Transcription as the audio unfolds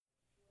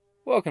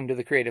Welcome to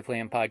the Creative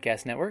Plan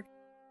Podcast Network.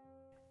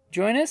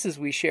 Join us as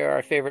we share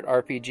our favorite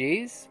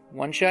RPGs,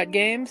 one-shot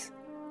games,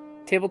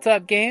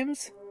 tabletop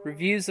games,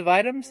 reviews of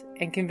items,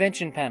 and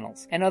convention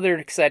panels, and other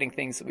exciting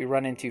things that we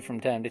run into from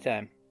time to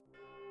time.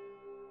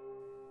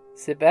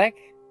 Sit back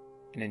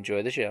and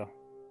enjoy the show.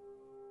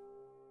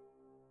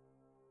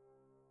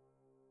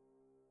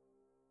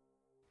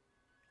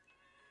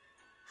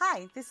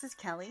 Hi, this is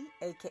Kelly,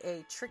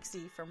 aka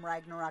Trixie from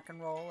Ragnarok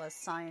and Roll, a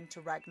Scion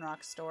to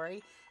Ragnarok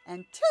story,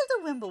 and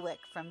Tilda Wimblewick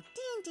from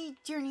D&D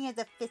Journey of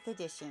the 5th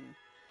Edition.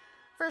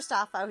 First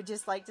off, I would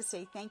just like to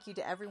say thank you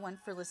to everyone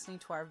for listening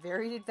to our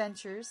varied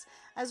adventures,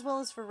 as well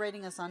as for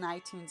rating us on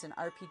iTunes and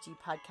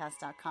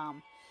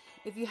RPGpodcast.com.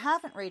 If you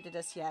haven't rated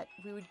us yet,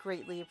 we would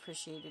greatly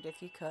appreciate it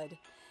if you could.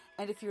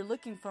 And if you're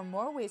looking for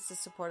more ways to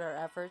support our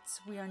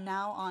efforts, we are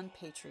now on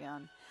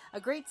Patreon, a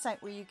great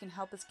site where you can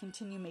help us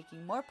continue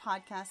making more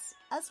podcasts,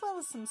 as well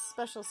as some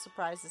special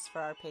surprises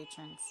for our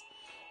patrons.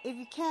 If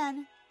you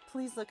can,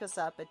 please look us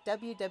up at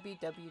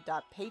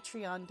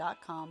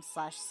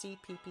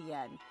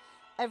www.patreon.com/cppn.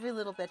 Every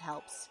little bit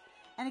helps.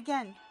 And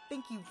again,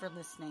 thank you for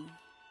listening.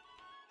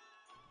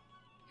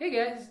 Hey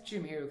guys,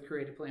 Jim here with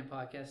Creative Plan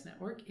Podcast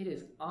Network. It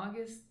is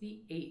August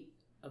the 8th,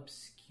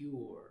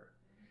 Obscure.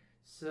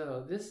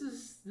 So this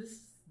is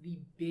the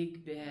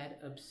Big Bad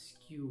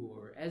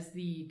Obscure. As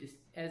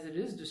it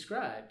is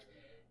described,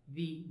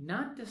 the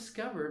not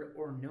discovered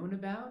or known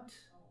about,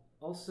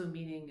 also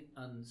meaning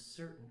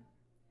uncertain.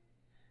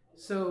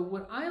 So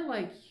what I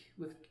like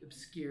with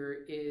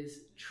Obscure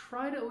is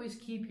try to always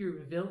keep your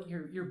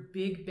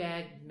big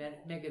bad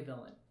mega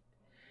villain.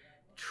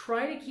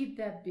 Try to keep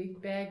that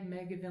big bad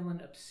mega villain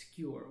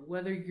obscure.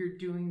 Whether you're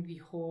doing the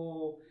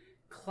whole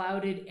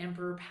clouded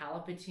Emperor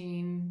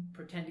Palpatine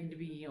pretending to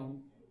be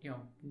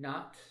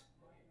not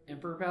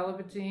Emperor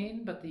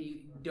Palpatine, but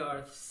the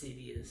Darth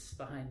Sidious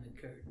behind the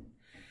curtain,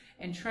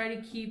 and try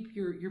to keep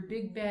your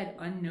big bad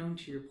unknown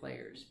to your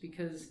players,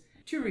 because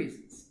two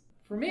reasons.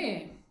 For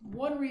me,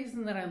 one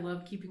reason that I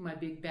love keeping my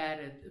big bad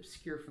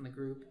obscure from the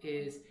group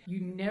is you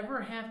never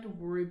have to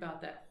worry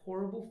about that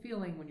horrible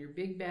feeling when your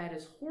big bad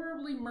is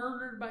horribly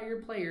murdered by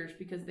your players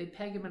because they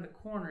peg him in a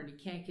corner and he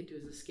can't get to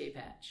his escape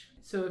hatch.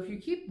 So if you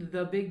keep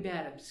the big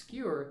bad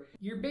obscure,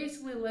 you're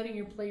basically letting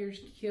your players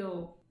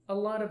kill a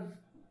lot of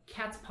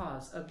cat's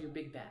paws of your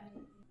big bad.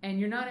 And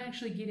you're not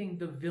actually getting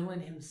the villain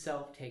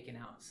himself taken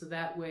out. So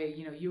that way,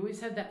 you always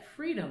have that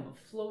freedom of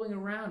flowing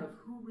around of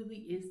who really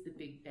is the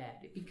big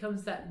bad. It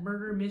becomes that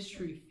murder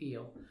mystery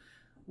feel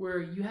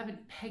where you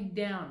haven't pegged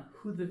down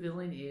who the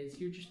villain is.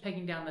 You're just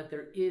pegging down that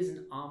there is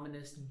an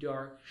ominous,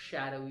 dark,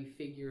 shadowy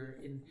figure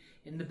in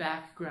the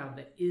background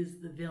that is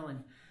the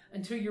villain,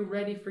 until you're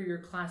ready for your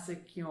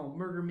classic,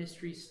 murder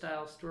mystery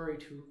style story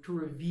to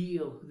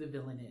reveal who the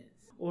villain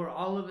is. Or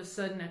all of a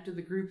sudden, after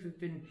the group have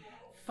been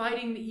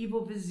fighting the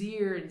evil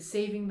vizier and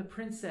saving the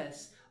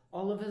princess,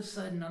 all of a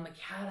sudden on the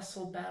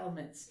castle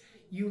battlements,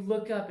 you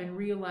look up and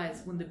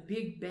realize when the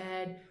big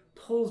bad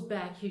pulls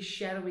back his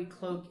shadowy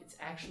cloak, it's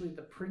actually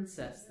the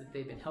princess that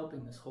they've been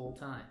helping this whole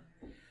time.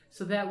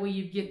 So that way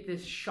you get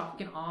this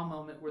shock and awe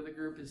moment where the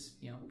group is,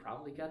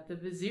 probably got the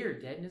vizier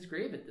dead in his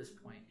grave at this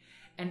point.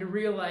 And to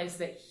realize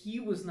that he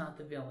was not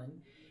the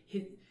villain,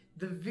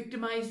 the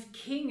victimized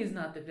king is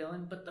not the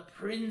villain, but the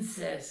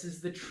princess is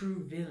the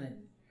true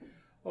villain.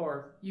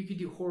 Or you could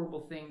do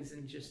horrible things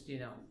and just,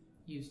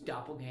 use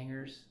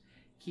doppelgangers,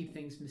 keep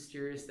things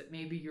mysterious, that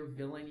maybe your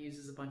villain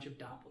uses a bunch of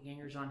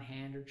doppelgangers on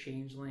hand or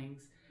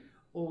changelings.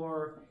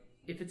 Or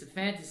if it's a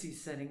fantasy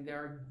setting, there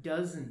are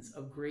dozens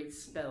of great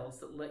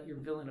spells that let your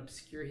villain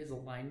obscure his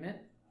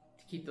alignment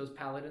to keep those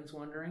paladins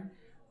wondering.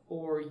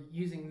 Or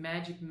using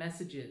magic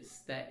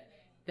messages that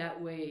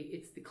way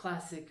it's the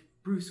classic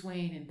Bruce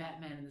Wayne and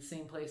Batman in the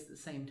same place at the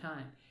same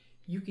time.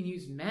 You can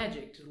use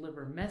magic to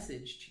deliver a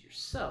message to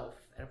yourself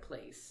at a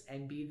place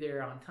and be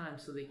there on time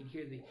so they can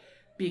hear the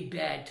big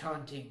bad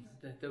taunting,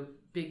 the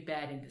big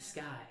bad in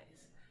disguise.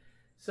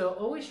 So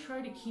always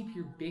try to keep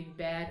your big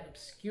bad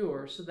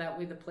obscure so that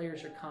way the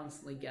players are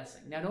constantly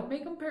guessing. Now don't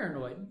make them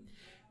paranoid,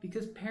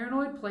 because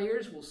paranoid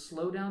players will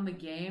slow down the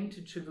game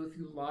to go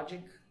through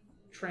logic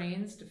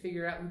trains to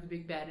figure out who the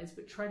big bad is,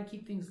 but try to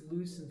keep things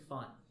loose and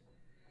fun.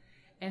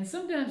 And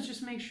sometimes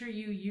just make sure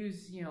you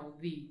use,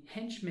 the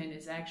henchman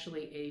is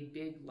actually a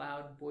big,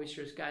 loud,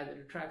 boisterous guy that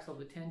attracts all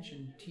the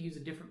attention, to use a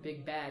different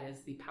big bad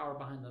as the power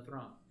behind the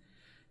throne.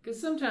 Because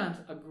sometimes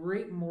a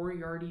great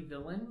Moriarty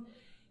villain,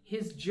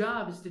 his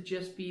job is to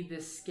just be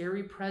this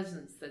scary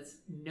presence that's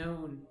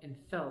known and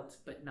felt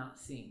but not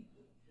seen.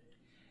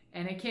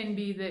 And it can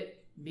be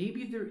that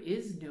maybe there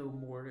is no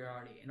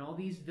Moriarty, and all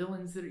these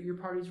villains that your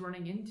party's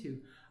running into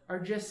are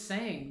just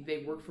saying they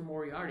work for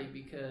Moriarty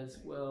because,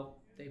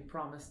 they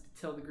promised to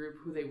tell the group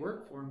who they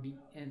work for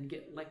and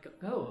get let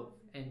go of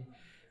and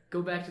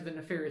go back to their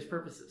nefarious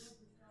purposes.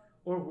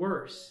 Or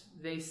worse,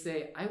 they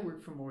say, I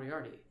work for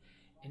Moriarty,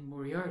 and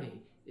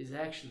Moriarty is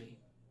actually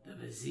the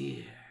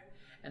vizier.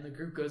 And the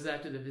group goes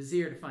after the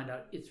vizier to find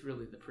out it's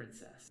really the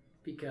princess.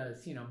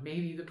 Because,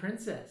 maybe the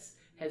princess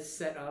has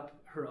set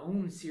up her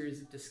own series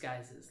of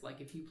disguises.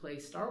 Like if you play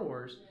Star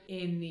Wars,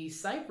 in the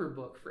cipher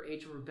book for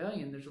Age of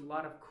Rebellion, there's a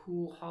lot of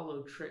cool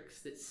holo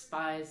tricks that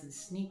spies and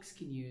sneaks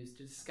can use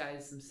to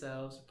disguise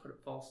themselves or put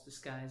up false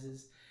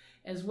disguises.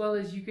 As well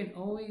as you can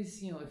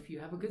always, if you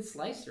have a good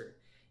slicer,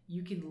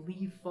 you can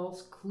leave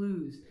false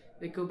clues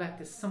that go back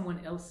to someone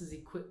else's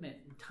equipment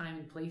and time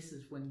and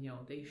places when,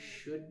 they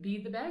should be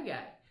the bad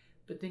guy.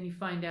 But then you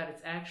find out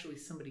it's actually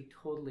somebody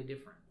totally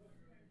different.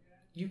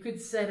 You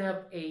could set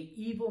up a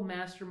evil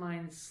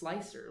mastermind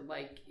slicer,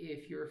 like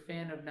if you're a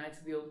fan of Knights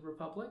of the Old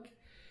Republic,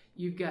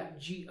 you've got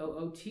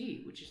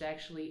GOOT, which is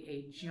actually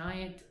a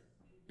giant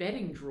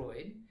betting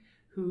droid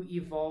who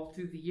evolved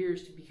through the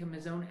years to become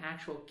his own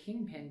actual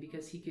kingpin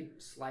because he could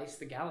slice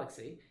the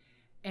galaxy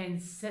and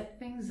set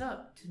things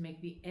up to make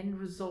the end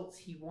results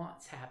he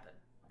wants happen.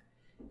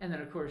 And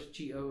then, of course,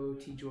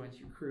 GOOT joins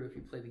your crew if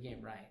you play the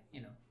game right.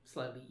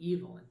 Slightly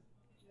evil and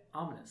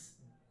ominous,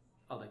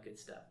 all that good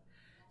stuff.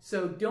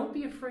 So don't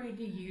be afraid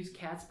to use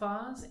cat's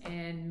paws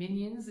and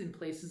minions in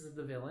places of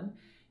the villain.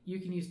 You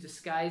can use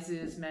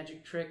disguises,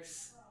 magic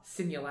tricks,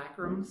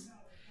 simulacrums.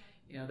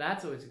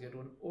 That's always a good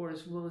one. Or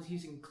as well as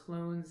using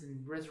clones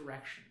and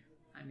resurrection.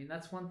 I mean,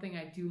 that's one thing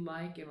I do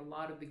like in a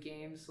lot of the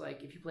games.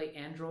 Like if you play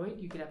Android,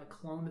 you could have a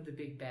clone of the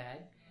big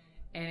bad.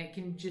 And it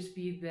can just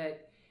be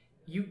that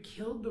you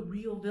killed the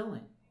real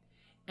villain.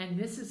 And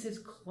this is his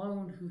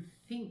clone who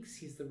thinks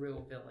he's the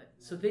real villain.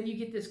 So then you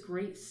get this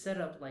great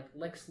setup like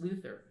Lex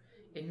Luthor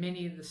in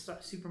many of the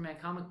Superman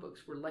comic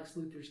books where Lex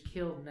Luthor's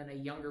killed and then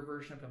a younger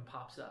version of him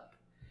pops up.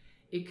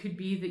 It could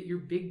be that your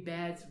big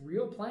bad's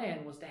real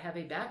plan was to have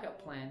a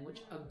backup plan,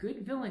 which a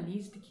good villain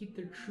needs to keep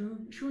their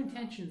true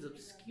intentions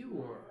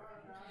obscure.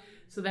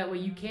 So that way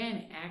you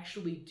can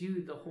actually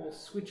do the whole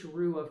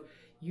switcheroo of,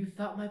 you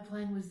thought my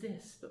plan was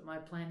this, but my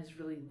plan is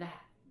really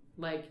that.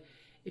 Like,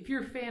 if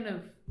you're a fan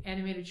of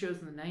animated shows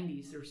in the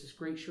 90s, there was this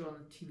great show on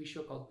the TV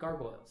show called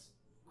Gargoyles.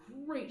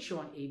 Great show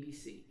on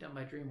ABC, done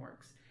by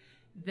DreamWorks.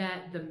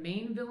 That the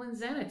main villain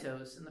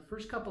Xanatos in the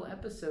first couple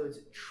episodes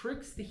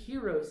tricks the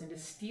heroes into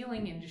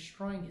stealing and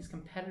destroying his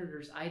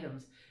competitors'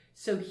 items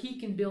so he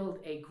can build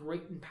a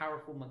great and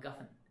powerful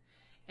MacGuffin.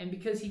 And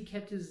because he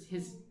kept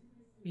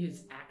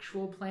his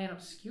actual plan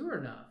obscure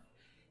enough,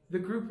 the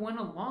group went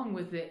along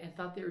with it and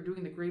thought they were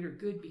doing the greater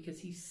good because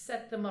he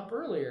set them up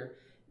earlier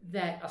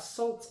that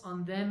assaults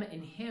on them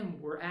and him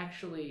were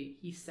actually,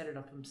 he set it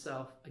up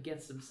himself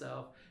against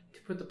himself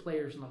to put the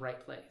players in the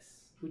right place.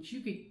 Which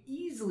you could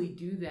easily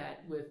do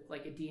that with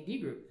like a D&D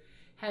group.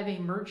 Have a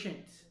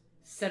merchant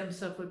set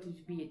himself up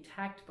to be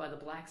attacked by the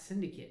Black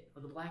Syndicate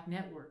or the Black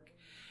Network.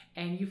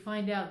 And you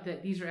find out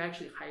that these are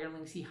actually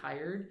hirelings he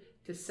hired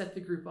to set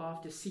the group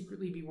off to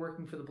secretly be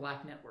working for the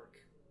Black Network.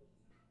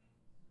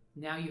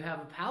 Now you have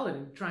a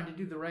paladin trying to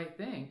do the right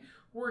thing,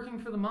 working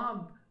for the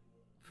mob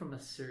from a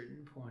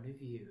certain point of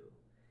view.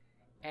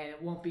 And it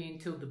won't be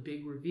until the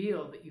big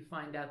reveal that you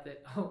find out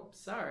that, oh,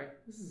 sorry,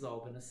 this has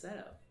all been a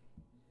setup.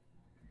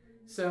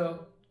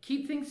 So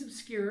keep things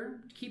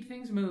obscure, keep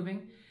things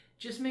moving.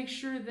 Just make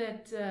sure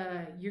that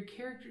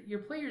your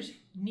players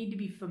need to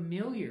be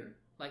familiar,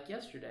 like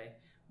yesterday,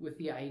 with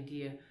the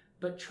idea,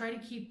 but try to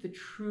keep the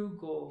true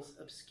goals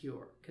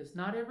obscure. Because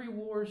not every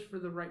war is for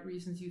the right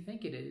reasons you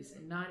think it is,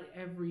 and not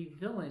every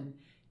villain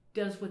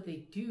does what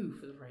they do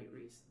for the right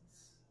reasons.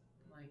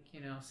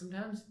 Like,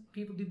 sometimes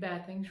people do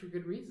bad things for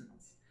good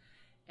reasons.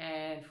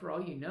 And for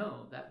all you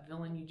know, that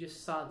villain you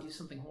just saw do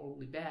something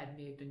horribly bad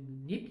may have been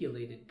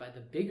manipulated by the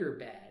bigger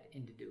bad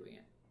into doing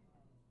it.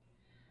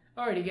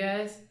 Alrighty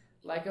guys,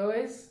 like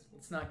always,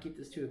 let's not keep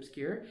this too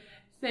obscure.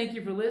 Thank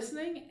you for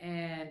listening,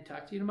 and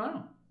talk to you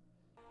tomorrow.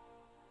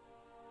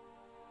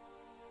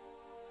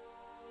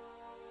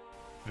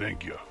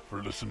 Thank you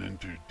for listening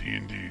to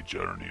D&D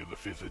Journey of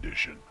the 5th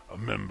Edition, a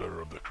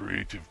member of the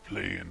Creative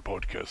Play and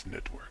Podcast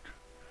Network.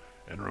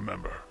 And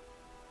remember,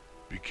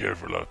 be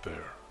careful out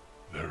there.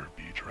 There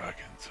be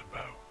dragons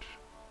about.